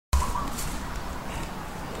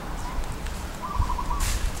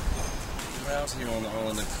out here on the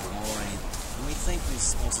island of Kauai, and we think we've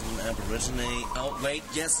spotted an Aborigine. Oh wait,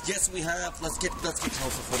 yes we have. Let's get closer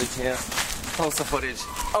footage here. Closer footage.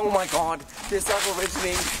 Oh my God, this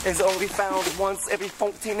Aborigine is only found once every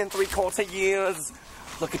 14 3/4 years.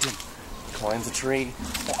 Look at him. He climbs a tree.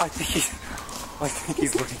 Oh, I think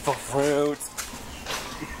he's looking for fruit.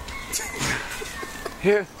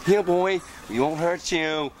 Here, boy. We won't hurt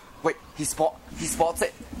you. Wait, he spots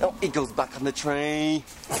it. Oh, he goes back on the tree.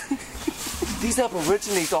 These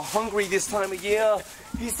Aborigines are hungry this time of year.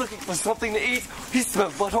 He's looking for something to eat. He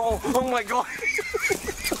smells butthole. Oh my God.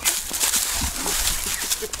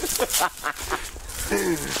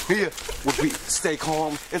 Here, we stay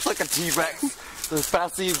calm. It's like a T-Rex. The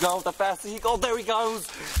faster you go, the faster he goes. There he goes.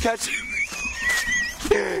 Catch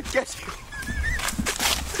him. Catch him.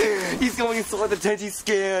 He's going inside the tent. He's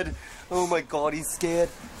scared. Oh my God, he's scared.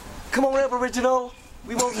 Come on, Aboriginal.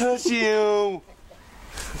 We won't hurt you.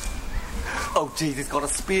 Oh, geez, he's got a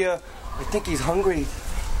spear. I think he's hungry.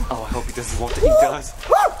 Oh, I hope he doesn't want to eat us.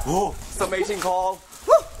 Oh, it's the mating call.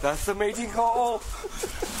 That's the mating call.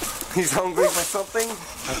 He's hungry for something. I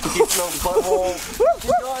think he smells butthole.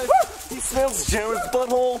 Hey guys, he smells Jared's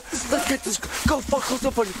butthole. Let's get this. Go fuck close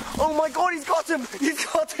up on him. Oh my God, he's got him. He's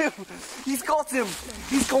got him. He's got him.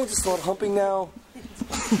 He's going to start humping now.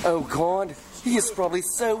 Oh God, he is probably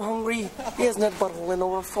so hungry. He hasn't had butthole in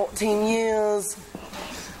over 14 years.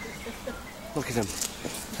 Look at him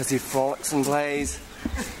as he frolics and plays.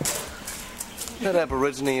 That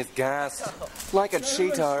Aborigine is gassed. Like a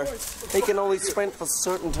cheetah, he can only sprint for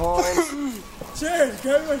certain times. Jared,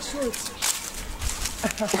 grab my shorts.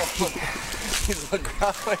 He's like,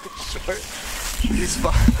 grab my shirt. He's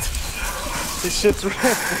fine. This shit's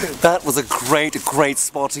red. That was a great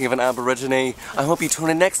spotting of an Aborigine. I hope you tune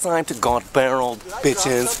in next time to God Barrel,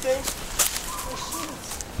 bitches.